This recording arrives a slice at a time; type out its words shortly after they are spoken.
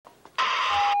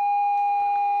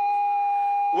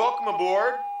Welcome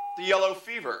aboard the Yellow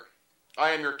Fever. I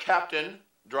am your captain,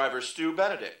 driver Stu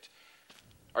Benedict.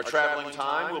 Our traveling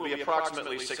time will be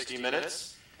approximately 60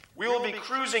 minutes. We will be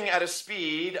cruising at a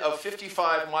speed of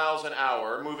 55 miles an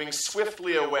hour, moving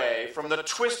swiftly away from the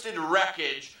twisted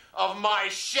wreckage of my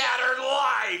shattered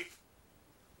life.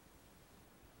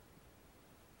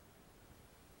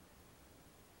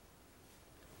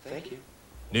 Thank you.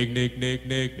 Nick,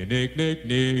 Nickelodeon. Nick.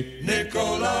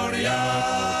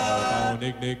 Nickelodeon.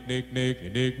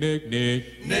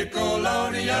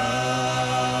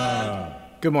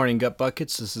 Good morning, Gut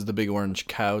Buckets. This is the Big Orange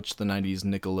Couch, the 90s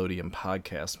Nickelodeon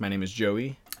podcast. My name is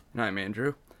Joey. And I'm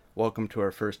Andrew. Welcome to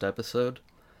our first episode.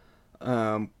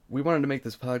 We wanted to make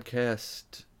this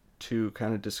podcast to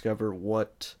kind of discover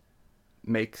what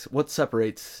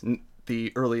separates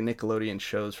the early Nickelodeon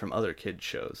shows from other kids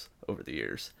shows over the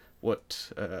years.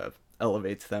 What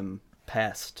elevates them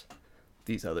past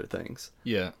these other things.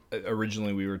 Yeah,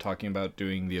 originally we were talking about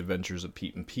doing The Adventures of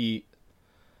Pete and Pete,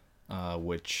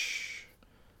 which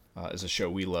is a show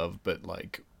we love, but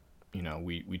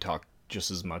we talk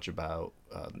just as much about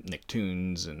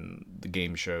Nicktoons and the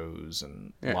game shows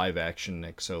and live action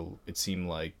Nick, so it seemed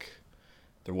like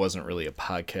there wasn't really a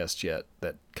podcast yet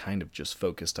that kind of just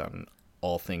focused on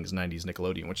all things 90s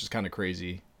Nickelodeon, which is kind of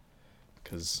crazy,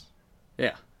 because...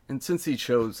 Yeah, and since these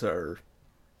shows are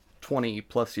 20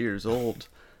 plus years old,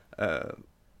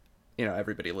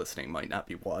 everybody listening might not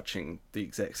be watching the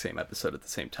exact same episode at the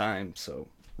same time, so...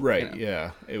 Right,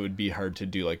 yeah. It would be hard to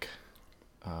do,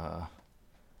 an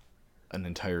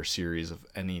entire series of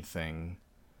anything,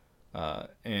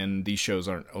 and these shows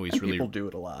aren't always really... people do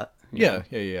it a lot. Yeah.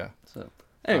 So,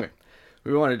 anyway,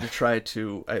 we wanted to try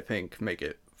to, I think, make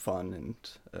it fun and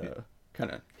kind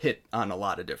of hit on a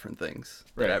lot of different things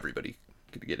that everybody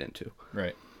could get into.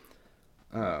 Right.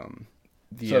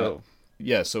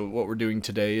 So what we're doing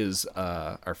today is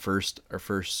our first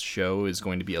show is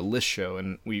going to be a list show,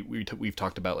 and we've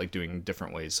talked about doing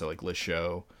different ways. So list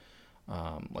show,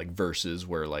 verses,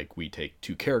 where we take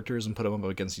two characters and put them up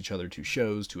against each other, two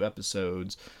shows, two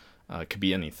episodes. It could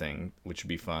be anything, which would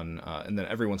be fun. And then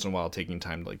every once in a while, taking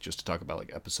time just to talk about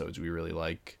episodes we really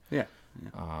like. Yeah.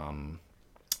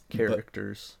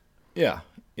 Characters. Yeah.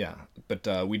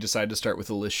 But we decided to start with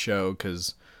a list show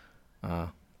because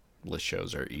list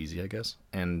shows are easy, I guess.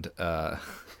 And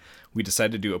we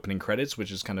decided to do opening credits,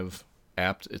 which is kind of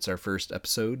apt. It's our first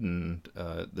episode, and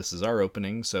this is our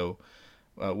opening. So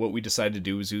what we decided to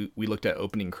do is we looked at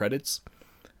opening credits,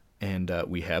 and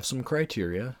we have some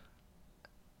criteria,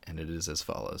 and it is as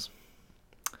follows.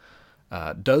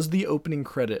 Does the opening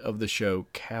credit of the show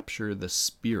capture the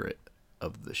spirit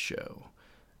of the show?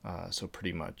 So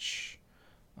pretty much,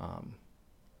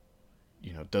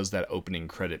 does that opening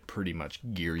credit pretty much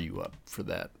gear you up for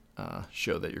that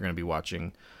show that you're going to be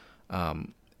watching?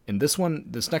 And this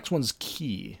next one's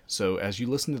key. So as you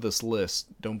listen to this list,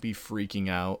 don't be freaking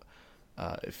out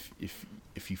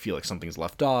if you feel like something's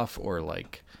left off or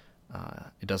it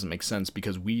doesn't make sense,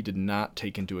 because we did not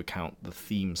take into account the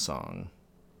theme song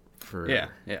for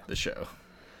the show.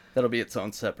 That'll be its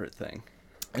own separate thing.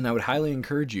 And I would highly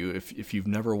encourage you, if you've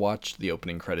never watched the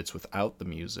opening credits without the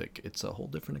music, it's a whole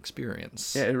different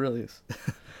experience. Yeah, it really is.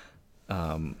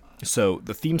 So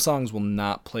the theme songs will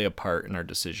not play a part in our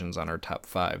decisions on our top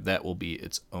 5. That will be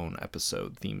its own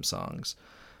episode, theme songs.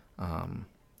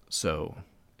 So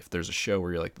if there's a show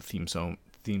where you're like the theme song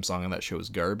on that show is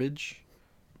garbage,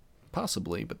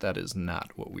 possibly, but that is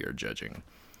not what we are judging.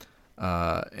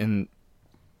 And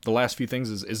the last few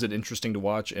things is it interesting to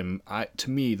watch? And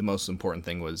to me, the most important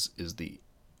thing is the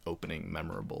opening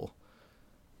memorable?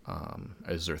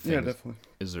 Is there things? Yeah, definitely.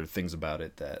 Is there things about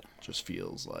it that just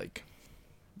feels like,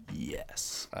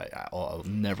 yes, I'll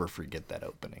never forget that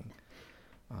opening.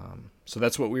 So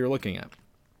that's what we were looking at.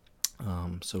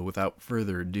 So without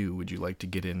further ado, would you like to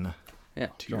get in to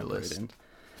your list? Right in.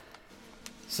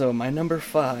 So my number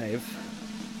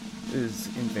 5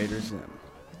 is Invader Zim.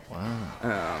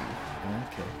 Wow.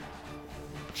 Okay.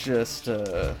 Just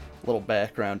a little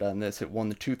background on this. It won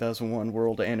the 2001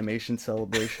 World Animation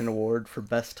Celebration Award for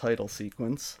Best Title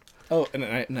Sequence. Oh,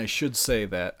 and I should say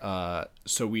that,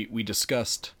 so we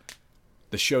discussed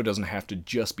the show doesn't have to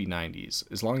just be 90s.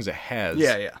 As long as it has,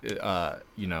 as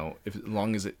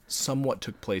long as it somewhat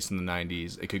took place in the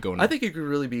 90s, it could go in... I think it could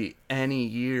really be any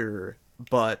year,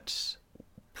 but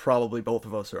probably both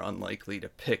of us are unlikely to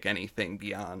pick anything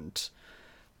beyond...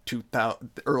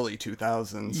 early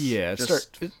 2000s. Yeah,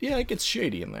 it gets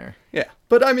shady in there. Yeah,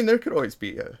 but I mean, there could always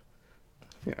be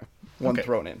one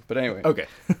thrown in. But anyway. Okay.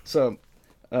 So,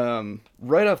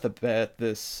 right off the bat,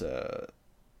 this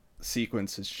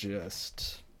sequence is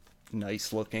just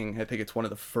nice looking. I think it's one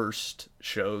of the first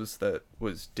shows that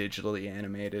was digitally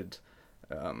animated.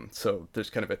 So there's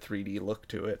kind of a 3D look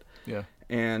to it. Yeah.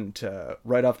 And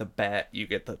right off the bat, you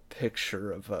get the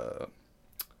picture of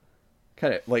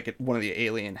kind of like one of the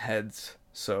alien heads.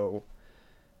 So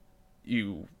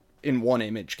you, in one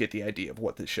image, get the idea of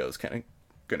what the show's kind of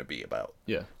going to be about.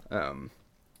 Yeah.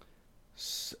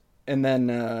 And then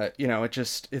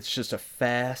it's just a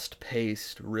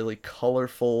fast-paced, really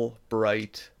colorful,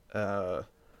 bright,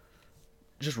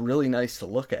 just really nice to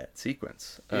look at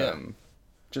sequence. Yeah.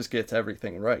 Just gets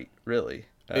everything right, really.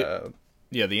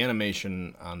 Yeah, the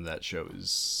animation on that show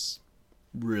is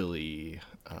really,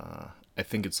 I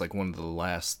think it's like one of the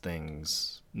last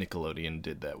things Nickelodeon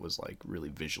did that was like really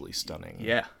visually stunning.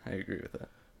 Yeah, I agree with that.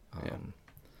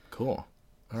 Cool.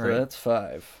 All So right. that's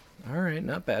 5. All right,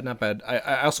 not bad, not bad.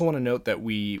 I also want to note that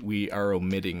we are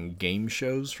omitting game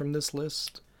shows from this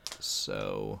list.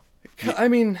 So, I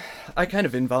mean, I kind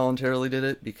of involuntarily did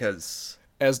it because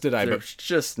as did I, but there's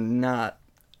just not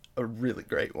a really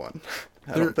great one.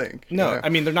 I don't think. no, Yeah. I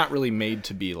mean they're not really made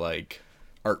to be like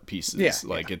art pieces. Yeah,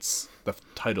 Like it's the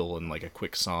title and like a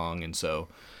quick song, and so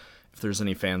if there's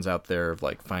any fans out there of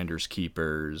like Finders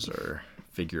Keepers or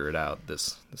Figure It Out,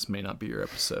 this may not be your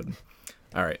episode.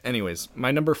 All right. Anyways,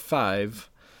 my number 5,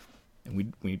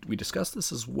 and we discussed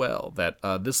this as well, that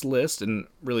this list and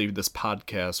really this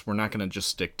podcast, we're not going to just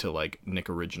stick to like Nick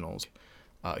originals.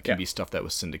 It can be stuff that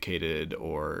was syndicated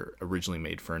or originally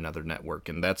made for another network,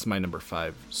 and that's my number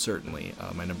 5, certainly.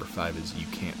 My number 5 is You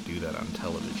Can't Do That on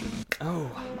Television. Oh,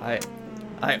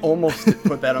 I almost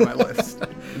put that on my list.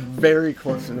 Very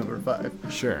close to number 5.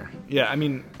 Sure. Yeah, I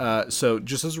mean, so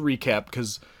just as a recap,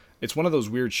 because it's one of those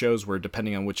weird shows where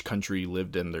depending on which country you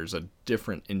lived in, there's a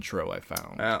different intro I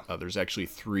found. Oh. There's actually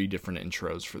 3 different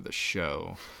intros for the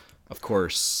show. Of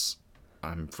course,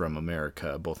 I'm from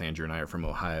America. Both Andrew and I are from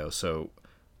Ohio, so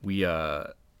we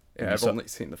I've only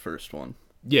seen the first one.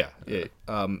 Yeah.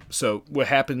 So what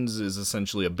happens is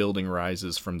essentially a building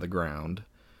rises from the ground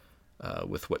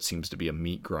with what seems to be a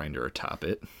meat grinder atop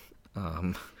it.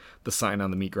 The sign on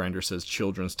the meat grinder says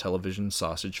Children's Television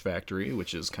Sausage Factory,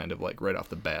 which is kind of like right off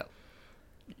the bat.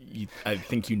 I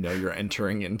think you're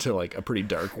entering into like a pretty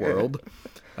dark world.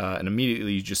 And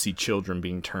immediately you just see children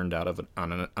being turned out of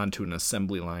onto an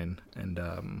assembly line.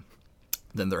 And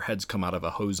then their heads come out of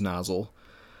a hose nozzle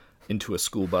into a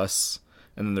school bus.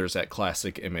 And then there's that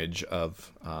classic image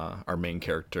of our main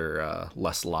character,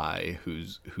 Les Lie,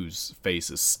 whose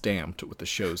face is stamped with the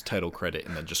show's title credit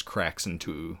and then just cracks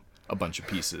into a bunch of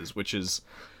pieces, which is,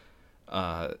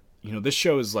 this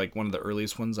show is like one of the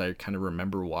earliest ones I kind of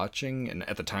remember watching. And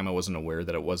at the time I wasn't aware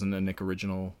that it wasn't a Nick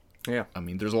original. Yeah. I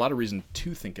mean, there's a lot of reason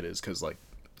to think it is because like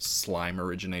Slime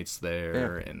originates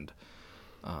there. Yeah. And,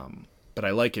 but I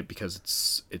like it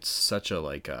because it's such a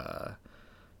like,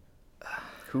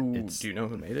 Do you know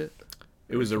who made it?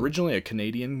 it was originally a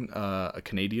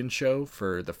Canadian show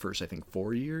for the first, I think,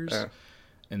 4 years.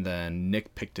 And then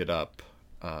Nick picked it up.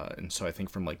 And so I think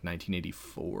from like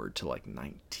 1984 to like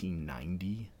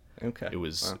 1990, Okay. it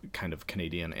was kind of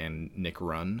Canadian and Nick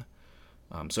run.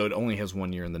 So it only has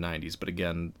 1 year in the 90s. But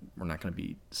again, we're not going to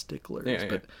be sticklers. Yeah.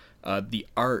 But the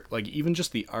art, like even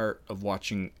just the art of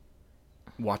watching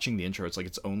the intro, it's like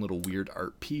its own little weird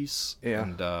art piece. Yeah.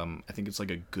 And I think it's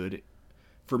like a good,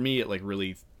 for me, it like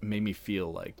really made me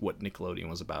feel like what Nickelodeon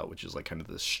was about, which is like kind of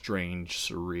this strange,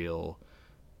 surreal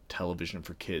television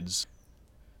for kids.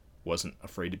 Wasn't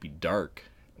afraid to be dark,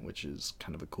 which is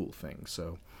kind of a cool thing.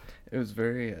 So It was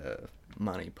very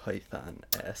Monty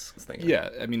Python-esque thing. yeah,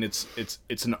 I mean it's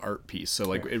an art piece. So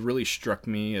like it really struck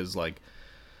me as like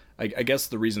I guess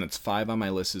the reason it's 5 on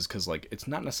my list is because like it's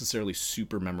not necessarily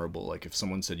super memorable. Like if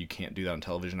someone said you can't do that on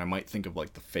television, I might think of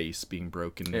like the face being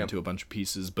broken into a bunch of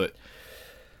pieces. But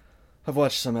I've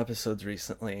watched some episodes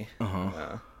recently,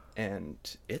 and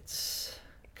it's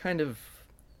kind of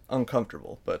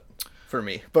uncomfortable, but for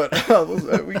me. But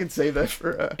we can save that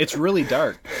for. It's really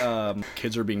dark.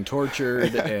 Kids are being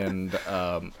tortured, and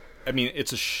I mean,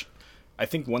 it's I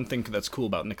think one thing that's cool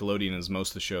about Nickelodeon is most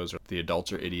of the shows are the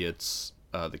adults are idiots,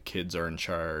 the kids are in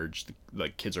charge,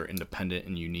 kids are independent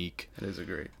and unique. It is a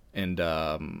great And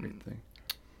thing.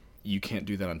 you can't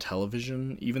do that on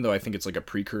television, even though I think it's like a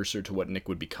precursor to what Nick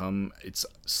would become. It's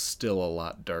still a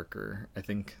lot darker, I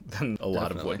think, than a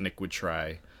lot of what Nick would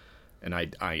try. And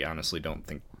I honestly don't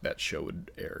think that show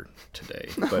would air today.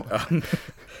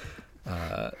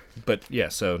 But yeah,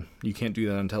 so You Can't Do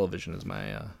That on Television is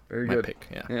my Very my good. pick.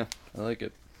 Yeah, I like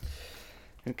it.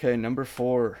 Okay, number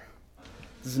 4.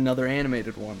 This is another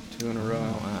animated one, 2 in a row.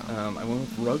 Oh, wow. I went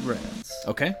with Rugrats.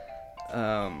 Okay.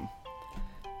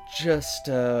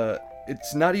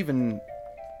 It's not even.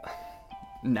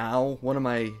 now one of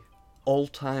my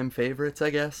all-time favorites, I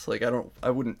guess. Like, I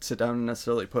wouldn't sit down and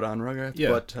necessarily put on Rugrats, Yeah.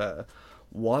 but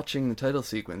watching the title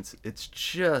sequence, it's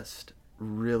just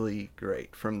really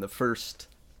great. From the first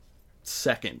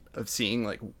second of seeing,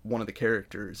 like, one of the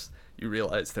characters, you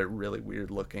realize they're really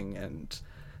weird looking and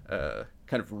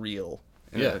kind of real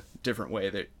in Yeah. a different way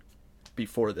that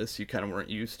before this you kind of weren't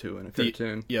used to in a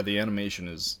cartoon. The animation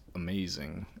is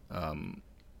amazing.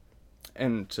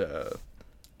 And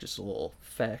just a little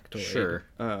factoid. Sure.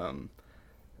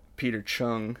 Peter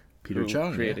Chung, Peter who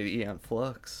Chung, created Aeon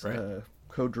Flux, Right.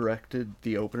 co-directed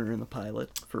the opener and the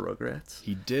pilot for Rugrats.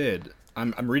 He did.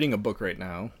 I'm reading a book right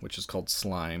now, which is called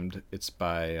Slimed. It's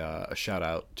by a shout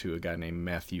out to a guy named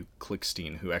Matthew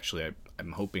Klickstein, who actually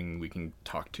I'm hoping we can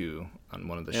talk to on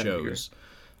one of the shows.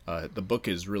 The book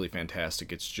is really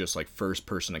fantastic. It's just like first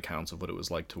person accounts of what it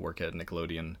was like to work at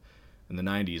Nickelodeon in the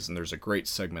 90s, and there's a great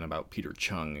segment about Peter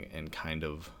Chung and kind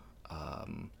of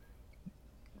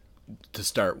to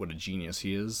start what a genius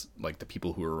he is. Like the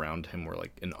people who were around him were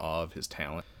like in awe of his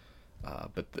talent.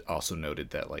 But also noted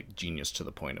that like genius to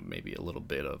the point of maybe a little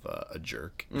bit of a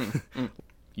jerk,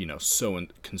 you know, so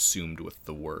consumed with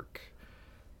the work.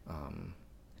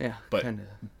 Yeah, But kind of.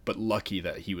 but lucky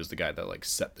that he was the guy that like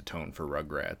set the tone for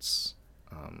Rugrats.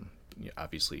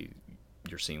 Obviously,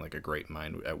 you're seeing like a great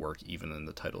mind at work even in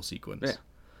the title sequence. Yeah,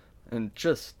 and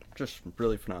just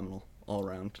really phenomenal all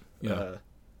around. Yeah.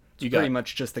 It's pretty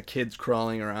much just the kids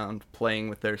crawling around playing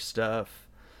with their stuff,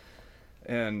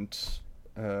 and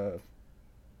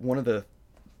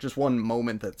one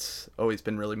moment that's always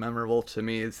been really memorable to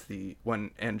me is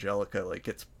when Angelica like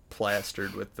gets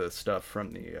plastered with the stuff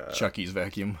from the Chucky's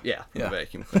vacuum. the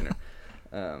vacuum cleaner.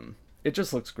 It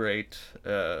just looks great,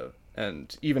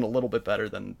 and even a little bit better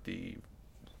than the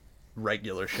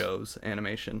regular show's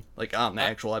animation, like on the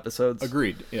actual episodes.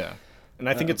 Agreed. Yeah, and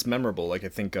I think it's memorable. Like I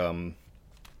think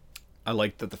I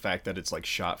like the fact that it's like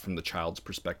shot from the child's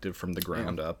perspective from the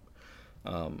ground up.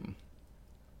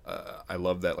 I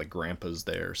love that like Grandpa's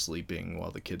there sleeping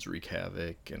while the kids wreak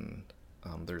havoc, and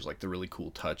there's like the really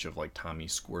cool touch of like Tommy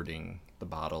squirting the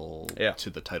bottle to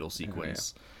the title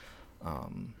sequence.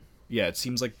 Yeah, it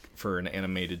seems like for an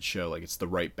animated show, like it's the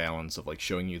right balance of like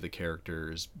showing you the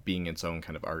characters, being its own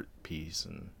kind of art piece,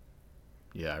 and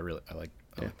yeah, I like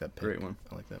that pick. Great one.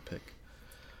 I like that pick.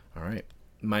 All right,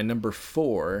 my number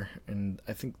 4, and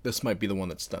I think this might be the one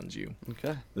that stuns you.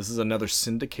 Okay. This is another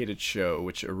syndicated show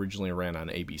which originally ran on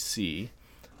ABC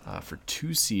for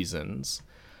 2 seasons.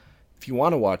 If you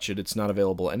want to watch it, it's not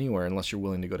available anywhere unless you're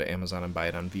willing to go to Amazon and buy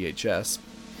it on VHS.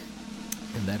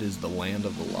 And that is The Land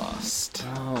of the Lost.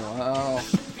 Oh,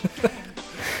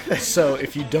 wow. So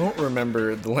if you don't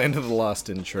remember the Land of the Lost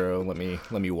intro, let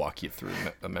me walk you through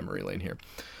a memory lane here.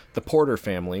 The Porter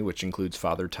family, which includes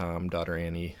Father Tom, daughter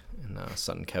Annie, and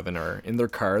son Kevin, are in their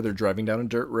car. They're driving down a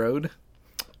dirt road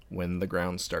when the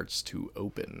ground starts to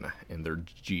open and their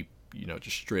Jeep,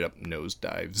 just straight up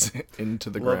nosedives into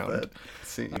the Love ground. that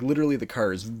scene. Like, literally, the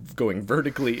car is going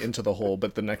vertically into the hole,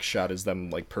 but the next shot is them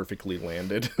like perfectly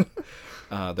landed.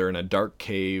 They're in a dark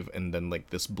cave, and then like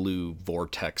this blue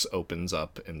vortex opens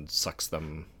up and sucks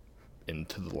them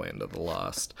into the Land of the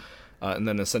Lost. And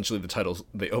then essentially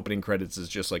the opening credits is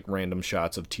just like random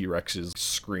shots of T-Rexes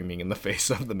screaming in the face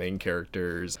of the main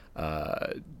characters,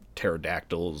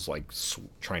 pterodactyls like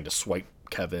trying to swipe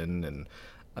Kevin, and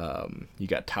you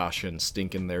got Tasha and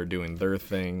Stink in there doing their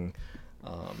thing.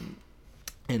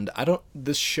 And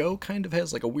this show kind of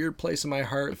has like a weird place in my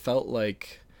heart. It felt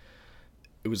like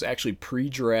it was actually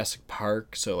pre-Jurassic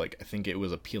Park, so like I think it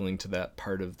was appealing to that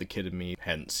part of the kid in me.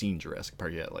 Hadn't seen Jurassic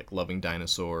Park yet, like loving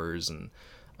dinosaurs, and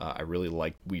I really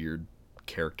liked weird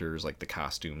characters like the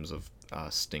costumes of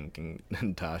Stink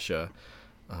and Tasha.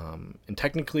 And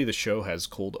technically the show has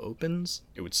cold opens.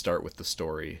 It would start with the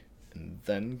story and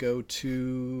then go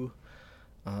to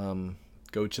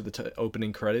the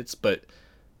opening credits, but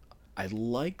I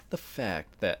like the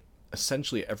fact that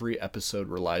essentially every episode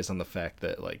relies on the fact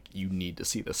that like you need to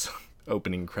see this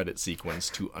opening credit sequence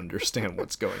to understand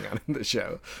what's going on in the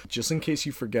show. Just in case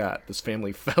you forgot, this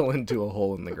family fell into a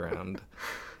hole in the ground,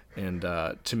 and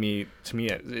to me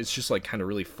it's just like kind of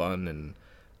really fun, and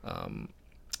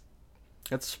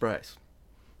That's a surprise.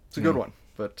 It's a good one,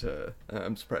 but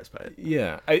I'm surprised by it.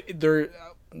 yeah,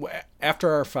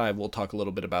 after our 5, we'll talk a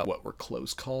little bit about what were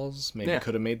close calls. Maybe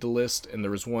could have made the list, and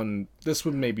there was one. This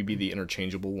would maybe be the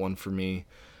interchangeable one for me,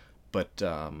 but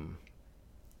I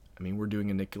mean, we're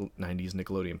doing a 90s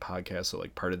Nickelodeon podcast, so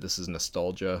like part of this is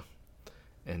nostalgia,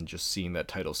 and just seeing that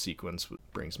title sequence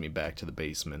brings me back to the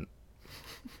basement,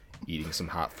 eating some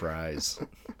hot fries,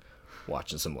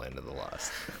 watching some Land of the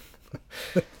Lost.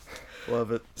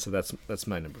 Love it. So that's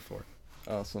my number 4.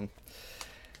 Awesome.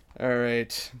 All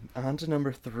right, on to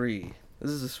number 3.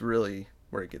 This is just really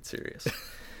where it gets serious.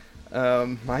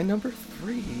 My number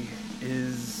 3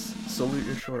 is Salute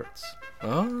Your Shorts.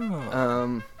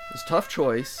 Oh. It's a tough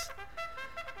choice,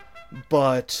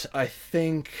 but I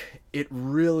think it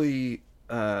really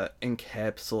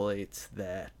encapsulates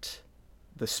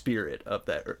the spirit of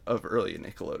early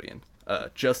Nickelodeon.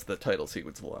 Just the title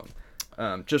sequence alone.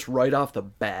 Just right off the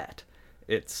bat,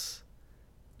 it's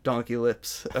Donkey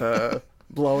Lips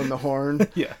blowing the horn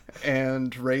Yeah.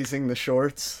 and raising the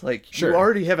shorts. Like, Sure. you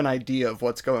already have an idea of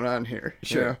what's going on here.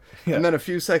 Sure. You know? Yeah. And then a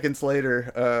few seconds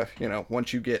later,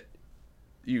 once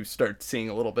you start seeing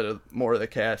a little bit more of the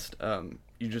cast,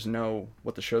 you just know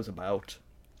what the show's about.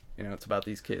 You know, it's about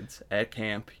these kids at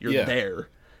camp. You're Yeah. there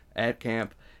at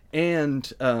camp.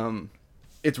 And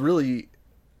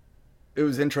it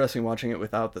was interesting watching it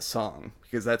without the song,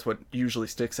 because that's what usually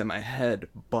sticks in my head.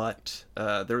 But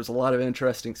there was a lot of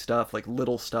interesting stuff, like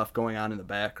little stuff going on in the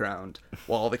background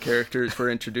while the characters were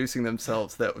introducing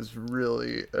themselves. That was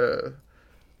really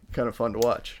kind of fun to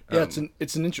watch. Yeah,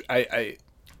 it's an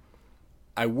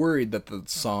I worried that the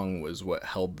song was what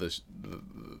held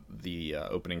the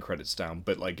opening credits down,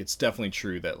 but like it's definitely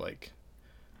true that like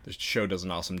the show does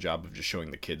an awesome job of just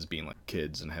showing the kids being like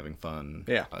kids and having fun.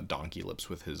 Yeah. Donkey Lips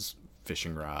with his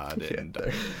fishing rod and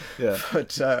there. yeah.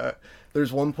 But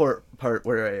there's one part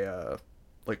where a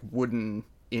like wooden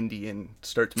Indian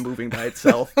starts moving by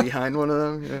itself behind one of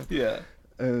them. You know? Yeah.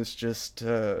 And it's just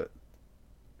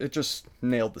it just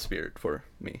nailed the spirit for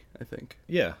me, I think.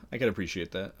 Yeah, I can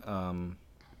appreciate that.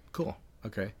 Cool.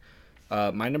 Okay.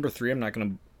 My number 3, I'm not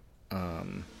gonna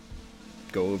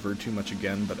go over too much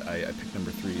again, but I picked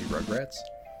number 3, Rugrats.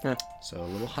 Yeah. So a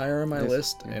little higher on my Nice.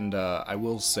 list, and I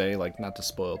will say, like, not to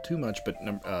spoil too much, but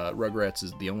Rugrats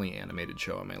is the only animated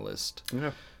show on my list.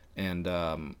 Yeah. And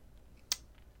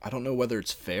I don't know whether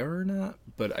it's fair or not,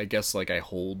 but I guess like I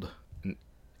hold an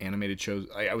animated shows.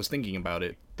 I was thinking about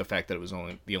it, the fact that it was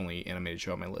the only animated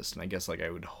show on my list, and I guess like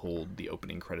I would hold the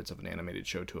opening credits of an animated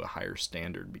show to a higher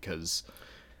standard because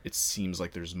it seems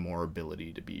like there's more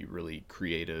ability to be really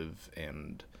creative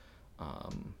and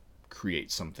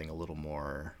create something a little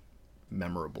more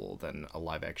memorable than a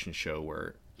live action show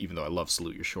where, even though I love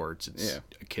Salute Your Shorts, it's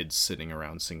kids sitting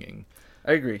around singing.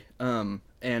 I agree.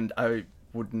 And I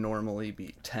would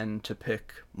normally tend to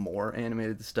pick more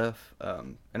animated stuff.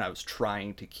 And I was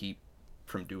trying to keep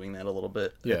from doing that a little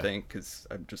bit, Yeah. I think, because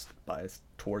I'm just biased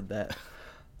toward that.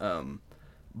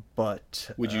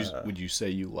 But Would you say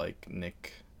you like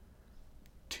Nick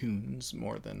Toons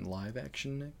more than live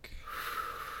action Nick?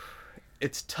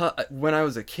 it's tough. When I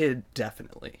was a kid,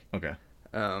 definitely. Okay.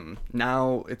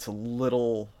 Now it's a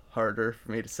little harder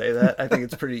for me to say that. I think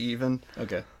it's pretty even.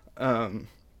 Okay.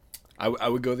 I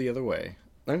would go the other way.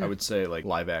 Okay. I would say like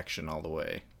live action all the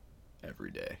way,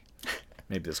 every day.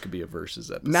 Maybe this could be a versus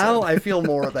episode. Now I feel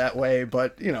more that way,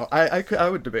 but I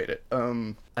would debate it.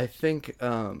 I think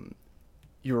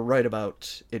you were right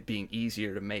about it being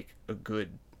easier to make a good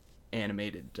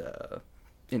animated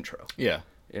intro. Yeah.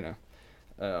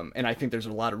 And I think there's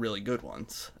a lot of really good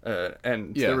ones.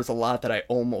 And Yeah. there was a lot that I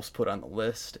almost put on the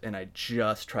list, and I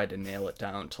just tried to nail it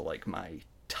down to like my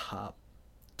top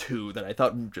 2 that I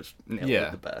thought just nailed Yeah.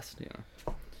 it the best.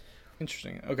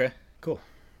 Interesting. Okay. Cool.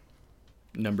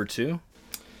 Number 2.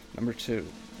 Number 2,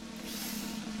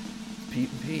 Pete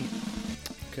and Pete.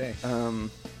 Okay.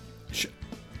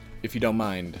 If you don't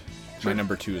mind, my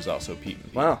number 2 is also Pete and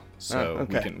Pete. Wow. So Oh,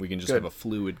 okay. we can just Good. have a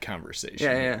fluid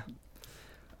conversation.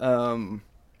 Yeah.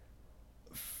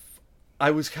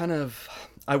 I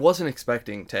wasn't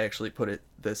expecting to actually put it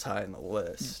this high on the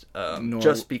list.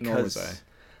 Just because, was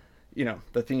I.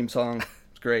 The theme song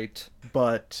is great,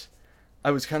 but I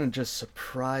was kind of just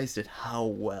surprised at how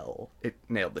well it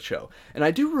nailed the show. And I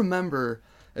do remember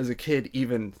as a kid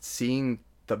even seeing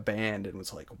the band and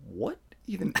was like, what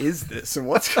even is this? And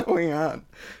what's going on?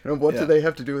 What do Yeah. they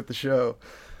have to do with the show?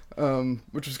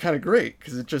 Which was kind of great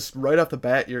because it just right off the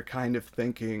bat, you're kind of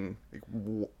thinking, like,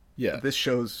 Yeah. this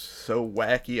show's so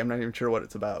wacky. I'm not even sure what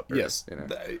it's about. Or, Yes.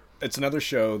 It's another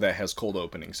show that has cold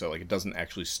opening, so like it doesn't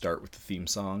actually start with the theme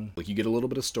song. Like you get a little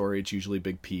bit of story. It's usually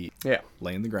Big Pete Yeah.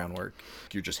 laying the groundwork.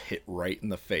 You're just hit right in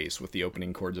the face with the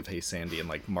opening chords of Hey Sandy and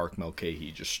like Mark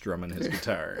Mulcahy just strumming his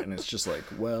guitar, and it's just like,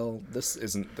 well, this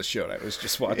isn't the show I was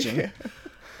just watching.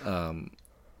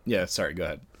 Yeah. Sorry.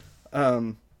 Go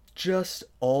ahead. Just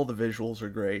all the visuals are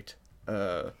great.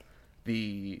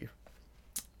 The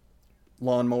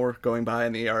lawnmower going by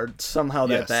in the yard, somehow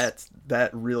Yes. that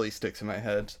really sticks in my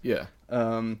head. Yeah.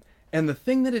 And the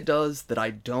thing that it does that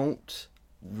I don't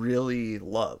really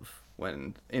love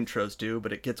when intros do,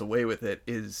 but it gets away with it,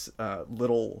 is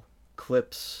little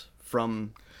clips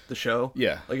from the show.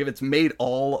 Yeah. Like if it's made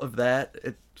all of that,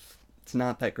 it's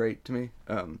not that great to me.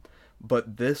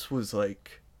 But this was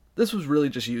really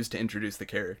just used to introduce the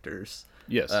characters.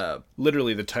 Yes.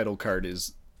 Literally, the title card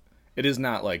is. It is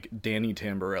not like Danny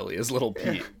Tamborelli as Little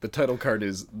Pete. Yeah. The title card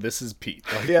is "This is Pete."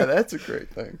 Like, yeah, that's a great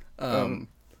thing.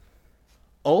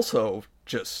 Also,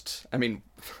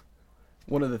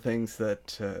 one of the things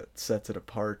that sets it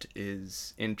apart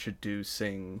is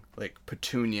introducing like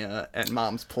Petunia and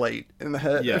Mom's plate in the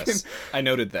head. Yes, I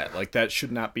noted that. Like that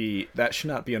should not be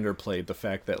underplayed. The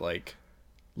fact that like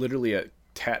literally a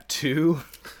tattoo.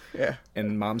 Yeah.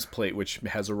 And Mom's plate, which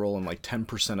has a role in like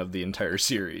 10% of the entire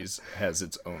series, has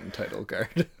its own title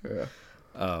card. Yeah.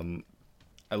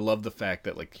 I love the fact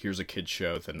that like here's a kid's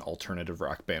show with an alternative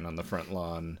rock band on the front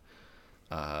lawn.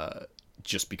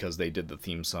 Just because they did the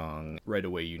theme song, right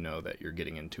away you know that you're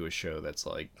getting into a show that's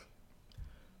like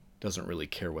doesn't really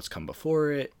care what's come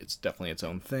before it. It's definitely its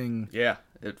own thing. Yeah,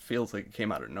 it feels like it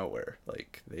came out of nowhere.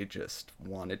 Like they just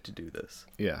wanted to do this.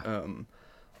 Yeah.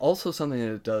 Also, something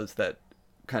that it does that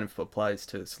kind of applies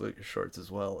to Salute Your Shorts as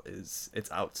well is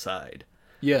it's outside.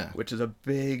 Yeah. Which is a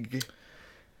big,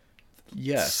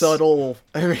 subtle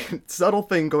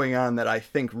thing going on that I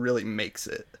think really makes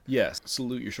it. Yes.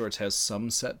 Salute Your Shorts has some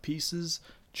set pieces.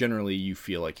 Generally, you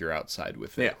feel like you're outside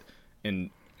with it. Yeah. And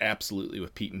absolutely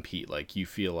with Pete and Pete, like you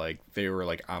feel like they were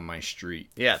like on my street.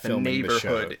 Yeah, the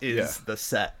neighborhood is the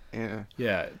set. Yeah.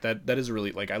 Yeah, that is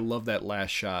really like I love that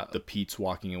last shot. The Pete's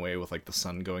walking away with like the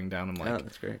sun going down. I'm like,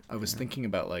 that's great. I was thinking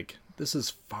about like this is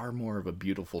far more of a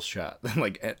beautiful shot than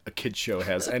like a kid's show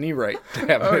has any right to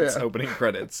have in its opening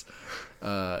credits.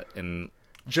 And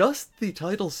just the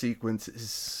title sequence is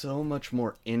so much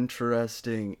more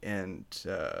interesting and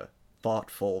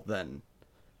thoughtful than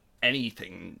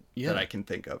anything that I can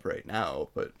think of right now.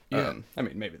 But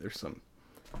maybe there's some,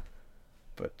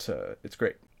 but it's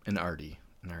great. And Artie.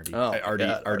 Oh,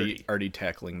 Artie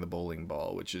tackling the bowling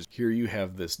ball, which is here you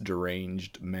have this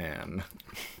deranged man,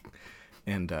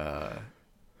 and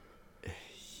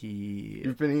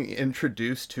you've been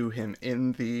introduced to him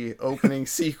in the opening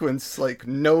sequence, like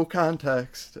no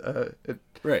context.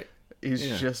 Right.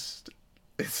 He's just.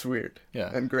 It's weird. Yeah.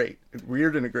 And great.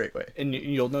 Weird in a great way. And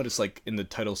you'll notice, like, in the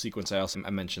title sequence, I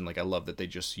mentioned, like, I love that they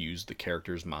just used the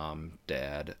characters Mom,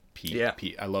 Dad, Pete. Yeah.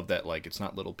 Pete. I love that, like, it's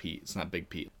not Little Pete. It's not Big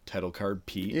Pete. Title card,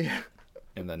 Pete. Yeah.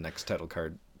 And then next title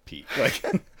card, Pete. Like,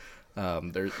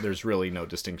 there's really no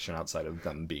distinction outside of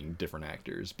them being different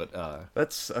actors. But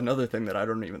that's another thing that I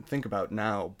don't even think about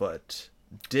now, but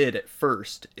did at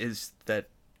first, is that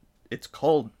it's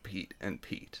called Pete and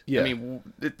Pete. Yeah. I mean,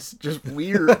 it's just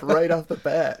weird right off the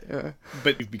bat. Yeah.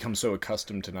 But you've become so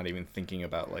accustomed to not even thinking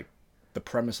about, like, the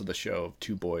premise of the show of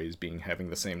two boys having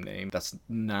the same name. That's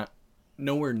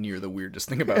nowhere near the weirdest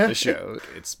thing about the show.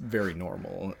 It's very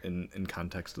normal in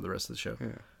context of the rest of the show.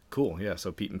 Yeah. Cool, yeah.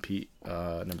 So Pete and Pete,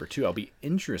 number 2. I'll be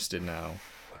interested now,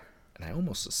 and I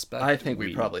almost suspect... I think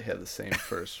we probably had the same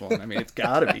first one. I mean, it's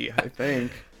gotta be, I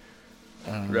think.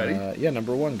 Ready? Yeah,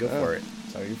 number 1, go for it.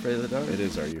 It's Are You Afraid of the Dark? It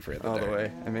is Are You Afraid of the Dark. All the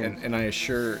way. I mean, and I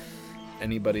assure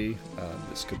anybody,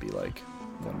 this could be like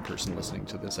one person listening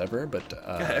to this ever, but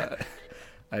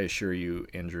I assure you,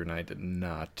 Andrew and I did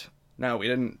not. No, we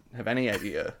didn't have any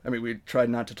idea. I mean, we tried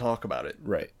not to talk about it.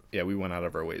 Right. Yeah, we went out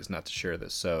of our ways not to share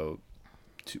this. So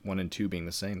 1 and 2 being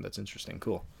the same, that's interesting.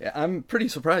 Cool. Yeah, I'm pretty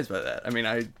surprised by that. I mean,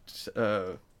 I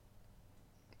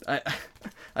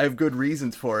have good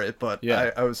reasons for it, but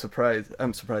yeah. I was surprised.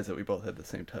 I'm surprised that we both had the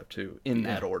same top 2 in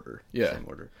that order. Yeah. Same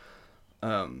order.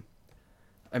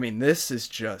 I mean, this is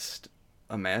just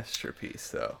a masterpiece,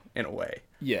 though, in a way.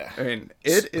 Yeah. I mean,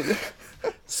 it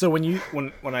So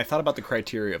when I thought about the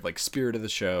criteria of like spirit of the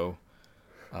show,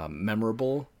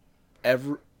 memorable,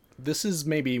 this is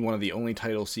maybe one of the only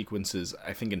title sequences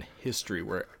I think in history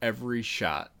where every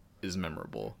shot is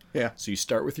memorable. Yeah. So you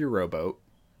start with your rowboat,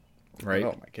 right?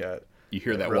 Oh my god. You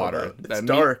hear that water. It's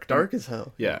dark as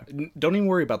hell. Yeah. Don't even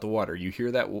worry about the water. You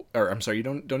hear that, or I'm sorry, you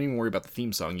don't even worry about the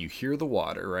theme song. You hear the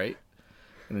water, right?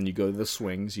 And then you go to the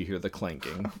swings. You hear the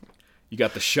clanking. You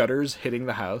got the shutters hitting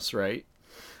the house, right?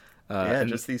 And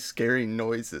just these scary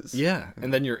noises. Yeah.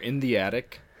 And then you're in the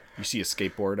attic. You see a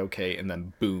skateboard, okay, and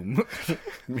then boom.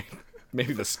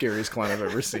 Maybe the scariest clown I've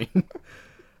ever seen.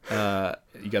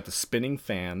 You got the spinning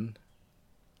fan,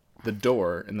 the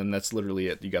door, and then that's literally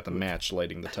it. You got the match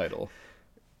lighting the title.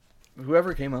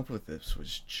 Whoever came up with this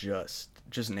was just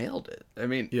nailed it. I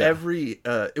mean, yeah.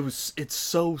 It's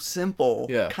so simple,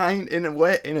 yeah.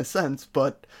 in a sense,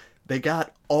 but they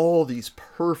got all these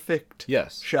perfect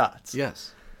shots.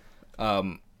 Yes.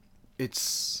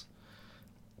 It's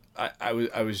I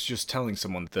was just telling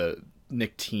someone the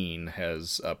Nick Teen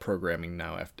has programming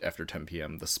now after 10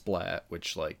 p.m. The Splat,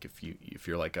 which like if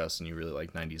you're like us and you really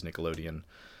like 90s Nickelodeon,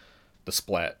 The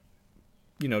Splat,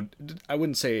 you know, I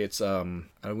wouldn't say there's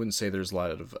a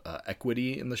lot of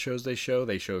equity in the shows they show.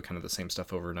 They show kind of the same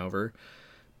stuff over and over,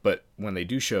 but when they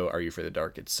do show Are You Afraid of the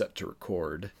Dark, it's set to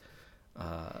record,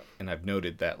 and I've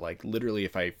noted that like literally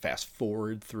if I fast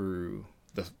forward through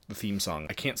the theme song,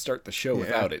 I can't start the show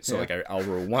without it. So like I'll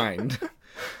rewind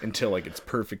until like it's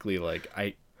perfectly like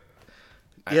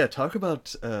talk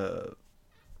about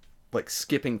like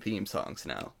skipping theme songs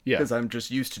now. Yeah, because I'm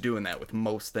just used to doing that with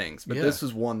most things. But this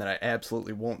is one that I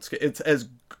absolutely won't skip. It's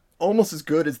almost as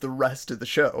good as the rest of the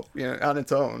show, you know, on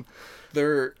its own.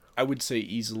 I would say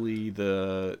easily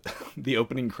the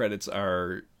opening credits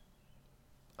are.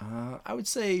 I would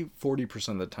say 40%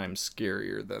 of the time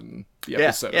scarier than the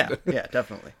episode. Yeah,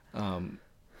 definitely.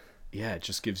 It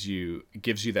just gives you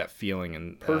that feeling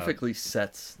and perfectly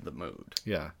sets the mood.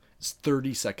 Yeah, it's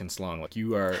 30 seconds long. Like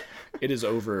it is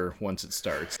over once it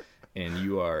starts, and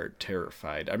you are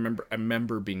terrified. I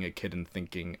remember being a kid and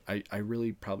thinking, I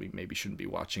really probably maybe shouldn't be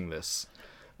watching this.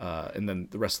 And then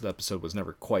the rest of the episode was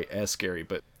never quite as scary,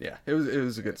 but yeah, it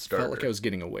was a good start. Felt like I was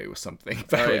getting away with something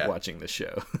by watching the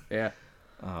show. Yeah.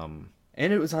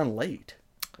 And it was on late,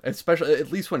 especially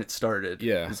at least when it started.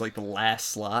 Yeah, it was like the last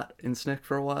slot in SNCC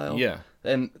for a while. Yeah,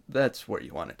 and that's where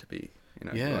you want it to be. You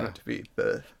know, you want it to be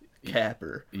the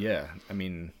capper. Yeah, I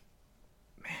mean,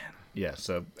 man, yeah.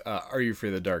 So, Are You Afraid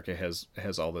of the Dark? It has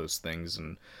all those things,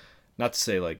 and not to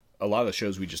say like a lot of the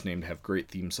shows we just named have great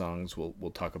theme songs.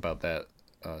 We'll talk about that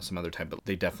some other time, but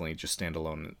they definitely just stand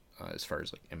alone as far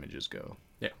as like images go.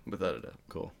 Yeah, without a doubt.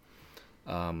 Cool.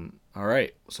 All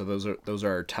right, so those are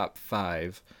our top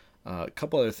 5. A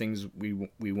couple other things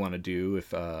we want to do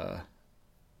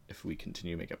if we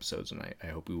continue to make episodes, and I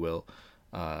hope we will.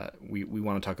 We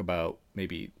want to talk about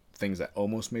maybe things that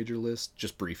almost made your list,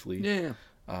 just briefly. Yeah.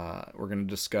 We're going to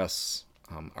discuss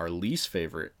our least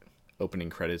favorite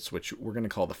opening credits, which we're going to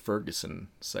call the Ferguson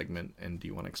segment. And do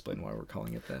you want to explain why we're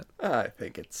calling it that? I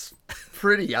think it's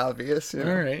pretty obvious. You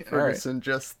know? All right. Ferguson,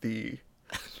 just the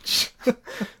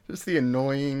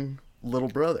annoying little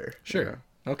brother. Sure. You know?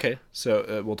 Okay.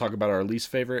 So we'll talk about our least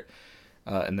favorite,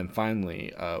 and then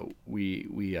finally, we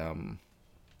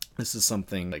this is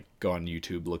something like go on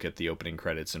YouTube, look at the opening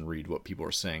credits, and read what people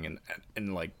are saying,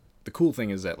 and like the cool thing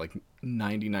is that like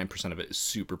 99% of it is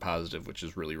super positive, which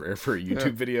is really rare for a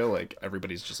YouTube video. Like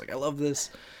everybody's just like, I love this,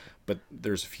 but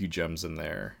there's a few gems in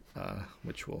there,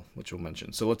 which we'll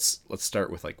mention. So let's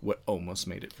start with like what almost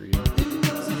made it for you.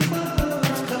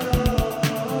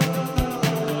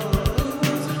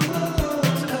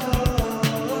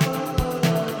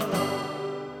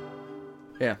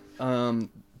 Yeah.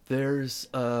 There's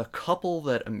a couple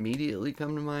that immediately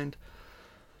come to mind.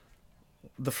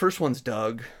 The first one's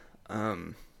Doug.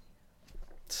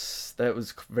 That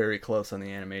was very close on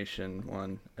the animation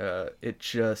one. It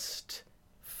just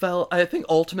fell. I think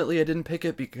ultimately I didn't pick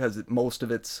it because most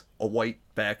of it's a white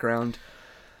background.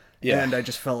 Yeah. And I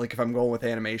just felt like if I'm going with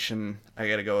animation, I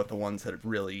gotta go with the ones that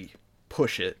really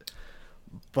push it.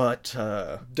 But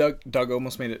Doug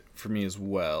almost made it for me as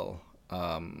well.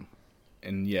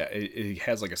 And yeah, it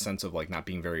has like a sense of like not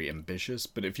being very ambitious,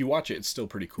 but if you watch it, it's still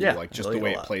pretty cool. Yeah, like just the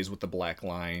way it plays with the black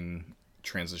line,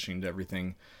 transitioning to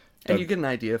everything. And you get an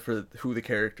idea for who the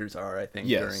characters are, I think,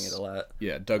 during it a lot.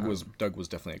 Yeah, Doug was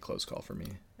definitely a close call for me.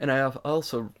 And I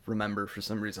also remember for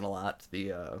some reason a lot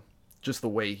the just the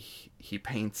way he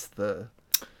paints the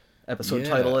episode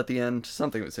title at the end.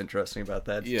 Something was interesting about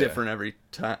that. It's different every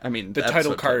time. I mean, the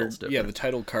title card. Yeah, the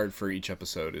title card for each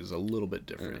episode is a little bit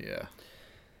different. Yeah.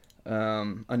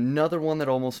 Another one that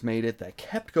almost made it that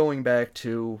kept going back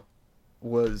to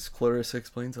was Clarissa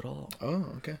Explains It All.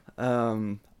 Oh, okay.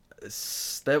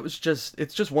 That was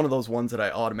it's just one of those ones that I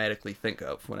automatically think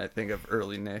of when I think of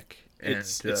early Nick. And,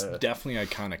 it's definitely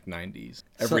iconic 90s.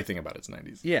 Everything about it's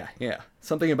 90s. Yeah.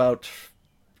 Something about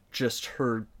just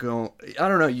her going, I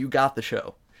don't know, you got the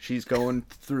show. She's going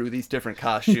through these different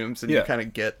costumes, and you kind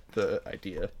of get the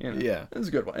idea. You know? Yeah. It was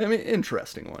a good one. I mean,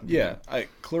 interesting one. Yeah.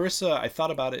 Clarissa, I thought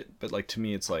about it, but like to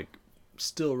me, it's like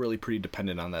still really pretty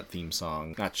dependent on that theme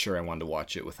song. Not sure I wanted to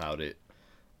watch it without it.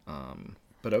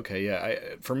 But okay, yeah.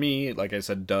 For me, like I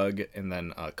said, Doug, and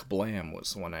then Kablam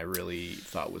was the one I really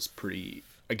thought was pretty.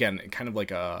 Again, kind of like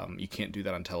you can't do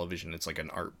that on television. It's like an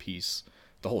art piece.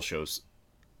 The whole show's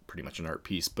pretty much an art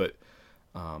piece, but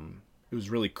it was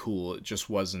really cool. It just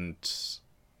wasn't,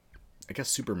 I guess,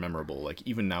 super memorable. Like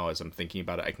even now, as I'm thinking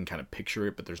about it, I can kind of picture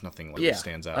it, but there's nothing like that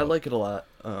stands out. I like it a lot.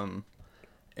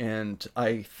 And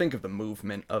I think of the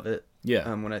movement of it.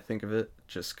 Yeah. When I think of it,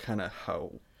 just kind of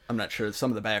how I'm not sure.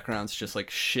 Some of the backgrounds just like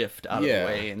shift out of Yeah. the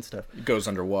way and stuff. It goes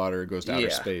underwater, it goes to outer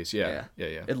space. Yeah.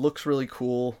 It looks really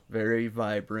cool, very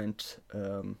vibrant.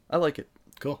 I like it.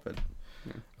 Cool. But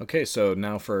Okay, so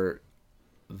now for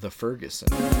the Ferguson.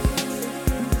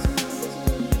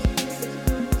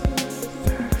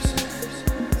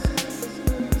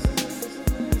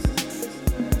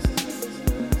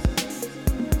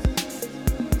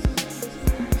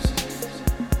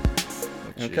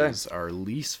 Which Okay. is our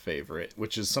least favorite,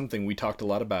 which is something we talked a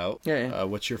lot about. Yeah.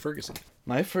 What's your Ferguson?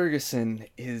 my Ferguson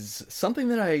is something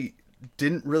that I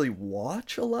didn't really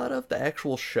watch a lot of, the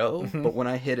actual show, but when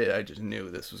I hit it, I just knew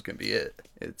this was gonna be it.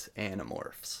 It's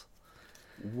Animorphs.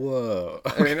 Whoa.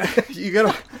 I mean, you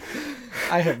gotta.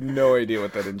 I have no idea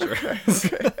what that intro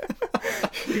is.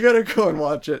 You gotta go and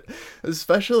watch it.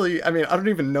 Especially, I mean, I don't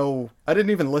even know. I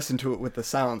didn't even listen to it with the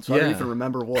sound, so I don't Yeah. even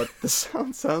remember what the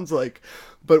sound sounds like.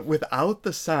 But without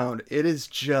the sound, it is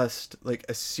just like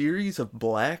a series of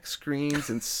black screens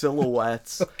and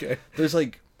silhouettes. Okay. There's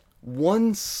like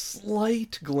one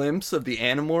slight glimpse of the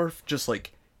Animorph just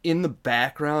like in the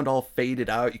background, all faded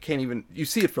out. You can't even. You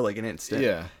see it for like an instant.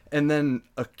 Yeah. And then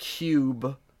a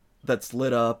cube that's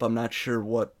lit up. I'm not sure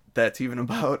what that's even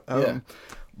about. Yeah.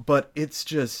 But it's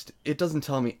just, it doesn't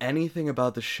tell me anything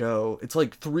about the show. It's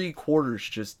like 3/4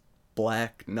 just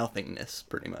black nothingness,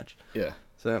 pretty much. Yeah.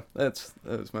 So that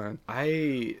was mine.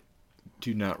 I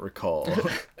do not recall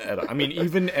at all. I mean,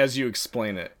 even as you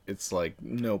explain it, it's like,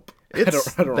 nope.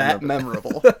 It's I don't that remember.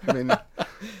 memorable. I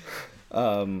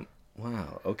mean,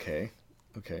 Wow. Okay.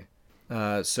 Okay.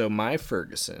 So my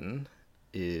Ferguson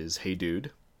is Hey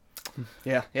Dude.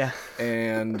 yeah.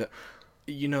 And,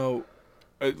 you know,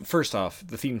 first off,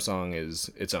 the theme song is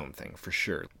its own thing, for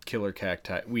sure. Killer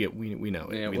Cacti. We know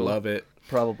it. Yeah, we we'll love it.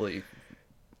 Probably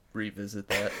revisit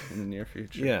that in the near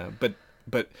future. Yeah, but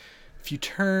if you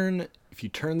turn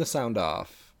the sound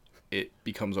off, it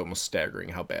becomes almost staggering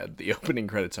how bad the opening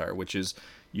credits are, which is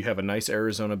you have a nice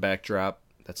Arizona backdrop.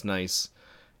 That's nice.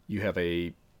 You have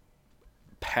a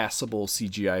passable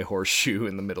CGI horseshoe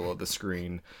in the middle of the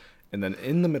screen, and then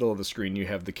in the middle of the screen you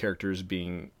have the characters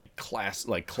being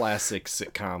classic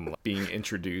sitcom being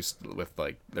introduced with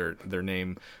like their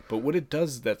name. But what it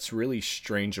does that's really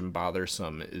strange and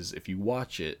bothersome is if you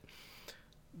watch it,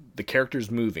 the character's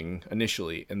moving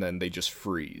initially and then they just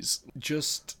freeze.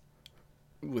 Just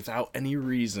without any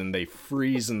reason, they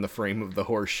freeze in the frame of the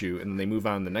horseshoe and then they move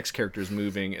on. The next character's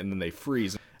moving and then they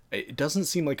freeze. It doesn't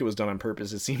seem like it was done on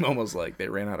purpose. It seemed almost like they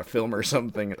ran out of film or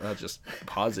something. I'll just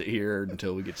pause it here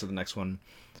until we get to the next one.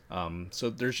 So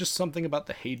there's just something about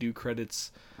the Hey Dude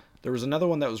credits. There was another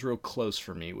one that was real close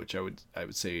for me, which I would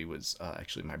say was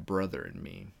actually My Brother and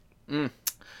Me.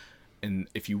 And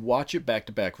if you watch it back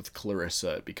to back with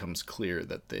Clarissa, it becomes clear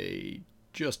that they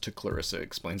just took Clarissa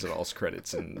Explains It All's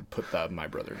credits and put the My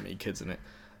Brother and Me kids in it.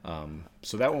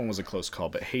 So that one was a close call,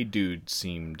 but Hey Dude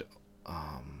seemed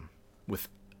with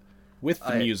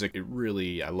the music, it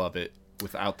really, I love it.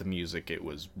 Without the music, it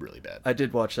was really bad. I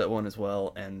did watch that one as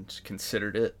well and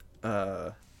considered it.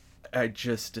 I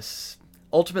just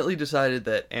ultimately decided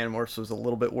that Animorphs was a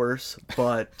little bit worse,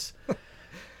 but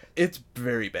it's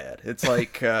very bad. It's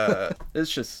like,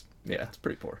 it's just, yeah, it's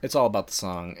pretty poor. It's all about the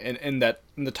song, and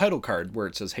the title card where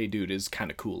it says "Hey Dude" is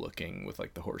kind of cool looking with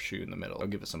like the horseshoe in the middle. I'll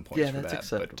give it some points for that's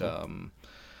that. acceptable. But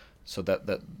so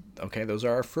that okay, those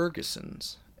are our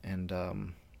Fergusons,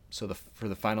 and so for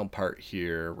the final part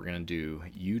here, we're gonna do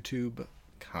YouTube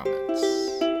comments.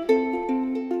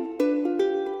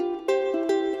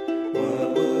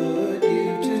 What would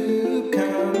YouTube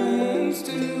comments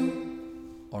do?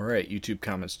 All right, YouTube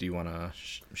comments. Do you want to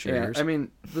share yours? I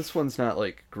mean, this one's not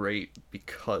like great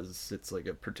because it's like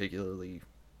a particularly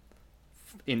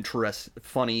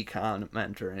funny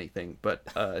comment or anything, but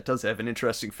it does have an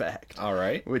interesting fact. All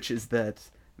right. Which is that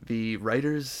the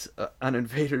writers on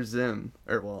Invader Zim,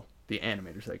 or well, the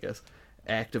animators, I guess,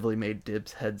 actively made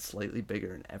Dib's head slightly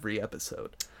bigger in every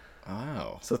episode.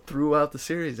 Wow. So throughout the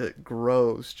series, it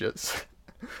grows just.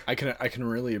 I can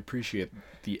really appreciate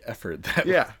the effort that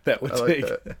Yeah, that would I like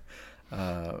take.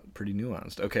 Pretty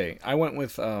nuanced. Okay, I went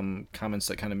with comments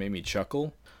that kind of made me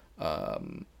chuckle.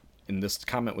 And this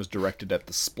comment was directed at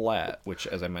the Splat, which,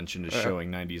 as I mentioned, is showing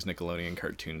 90s Nickelodeon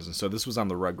cartoons. And so this was on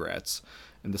the Rugrats,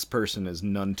 and this person is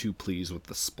none too pleased with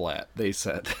the Splat. They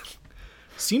said,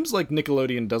 "Seems like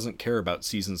Nickelodeon doesn't care about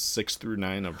seasons 6 through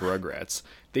 9 of Rugrats.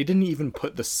 They didn't even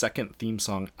put the second theme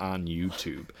song on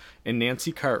YouTube. And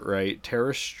Nancy Cartwright,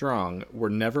 Tara Strong were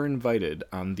never invited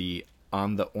on the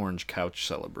Orange Couch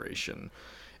celebration.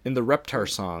 In the Reptar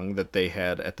song that they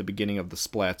had at the beginning of the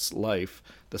Splat's life,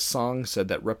 the song said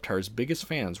that Reptar's biggest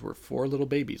fans were 4 little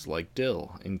babies like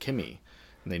Dill and Kimmy.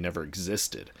 and they never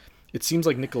existed. It seems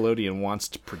like Nickelodeon wants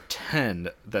to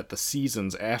pretend that the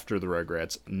seasons after the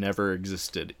Rugrats never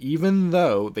existed, even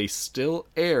though they still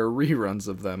air reruns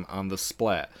of them on the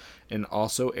Splat, and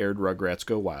also aired Rugrats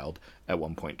Go Wild at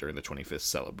one point during the 25th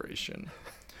celebration.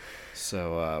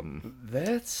 So,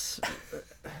 That's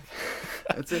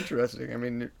interesting. I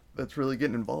mean, that's really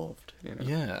getting involved. You know?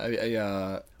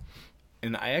 yeah,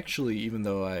 and I actually, even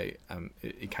though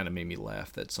it kind of made me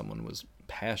laugh that someone was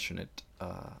passionate,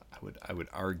 I would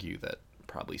argue that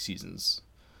probably seasons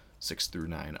 6 through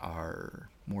 9 are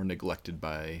more neglected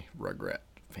by Rugrat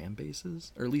fan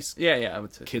bases, or at least Yeah, I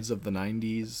would say kids of the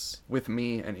 90s. with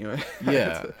me anyway.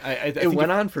 Yeah, I It think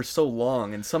went on for so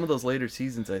long, and some of those later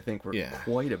seasons I think were Yeah.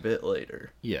 quite a bit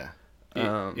later. Yeah.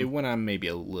 It went on maybe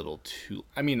a little too.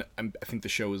 I mean, I think the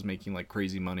show was making like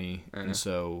crazy money, and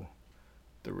so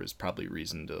there was probably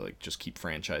reason to like just keep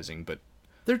franchising. But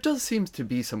There does seem to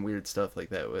be some weird stuff like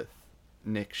that with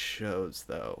Nick's shows,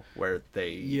 though, where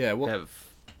they have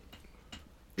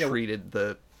treated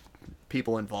the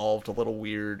people involved a little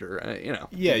weird, or you know.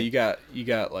 yeah, you got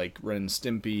like Ren and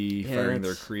Stimpy firing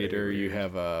their it's creator. very You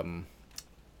weird. have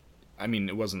I mean,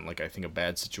 it wasn't like I think a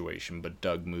bad situation, but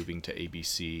Doug moving to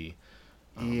ABC.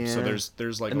 So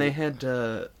there's like and they had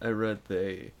I read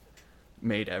they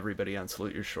made everybody on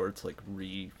Salute Your Shorts like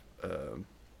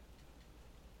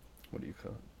what do you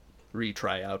call it?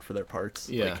 Retry out for their parts.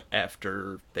 Yeah. Like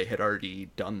after they had already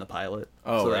done the pilot.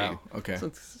 Oh, So wow. Okay. So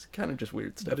it's kind of just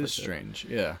weird stuff. that is like strange.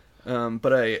 Yeah.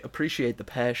 But I appreciate the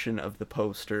passion of the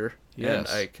poster. And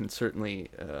Yes. I can certainly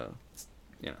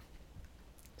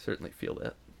certainly feel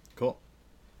that. Cool.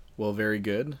 Well, very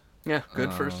good. Yeah,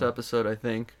 good first episode, I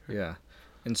think. Yeah.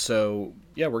 And so,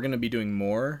 yeah, we're going to be doing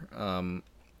more.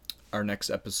 Our next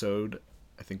episode,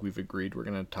 I think we've agreed we're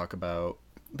going to talk about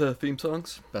The theme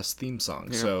songs? best theme song.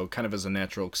 Yeah. So, kind of as a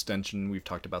natural extension, we've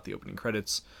talked about the opening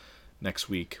credits. Next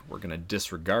week, we're going to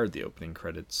disregard the opening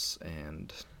credits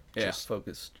and just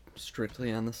focused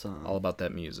strictly on the song. all about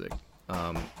that music.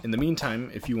 In the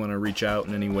meantime, if you want to reach out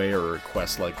in any way or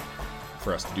request, like,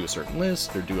 for us to do a certain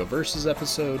list or do a Versus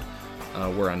episode,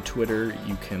 we're on Twitter.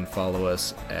 You can follow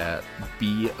us at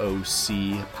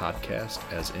BOC Podcast,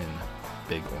 as in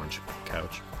Big Orange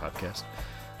Couch Podcast.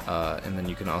 And then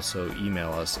you can also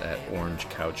email us at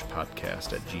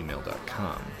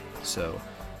orangecouchpodcast@gmail.com. So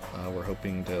we're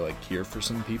hoping to like hear for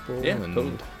some people, Yeah, and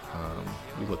totally.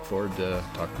 we look forward to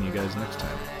talking to you guys next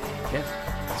time. Yeah,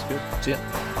 that's good. See ya.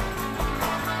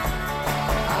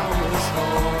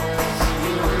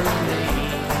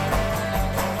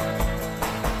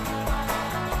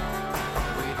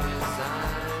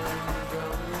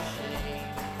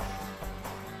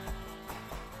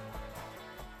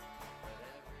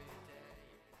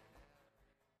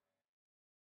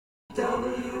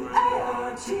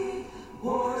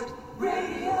 WART,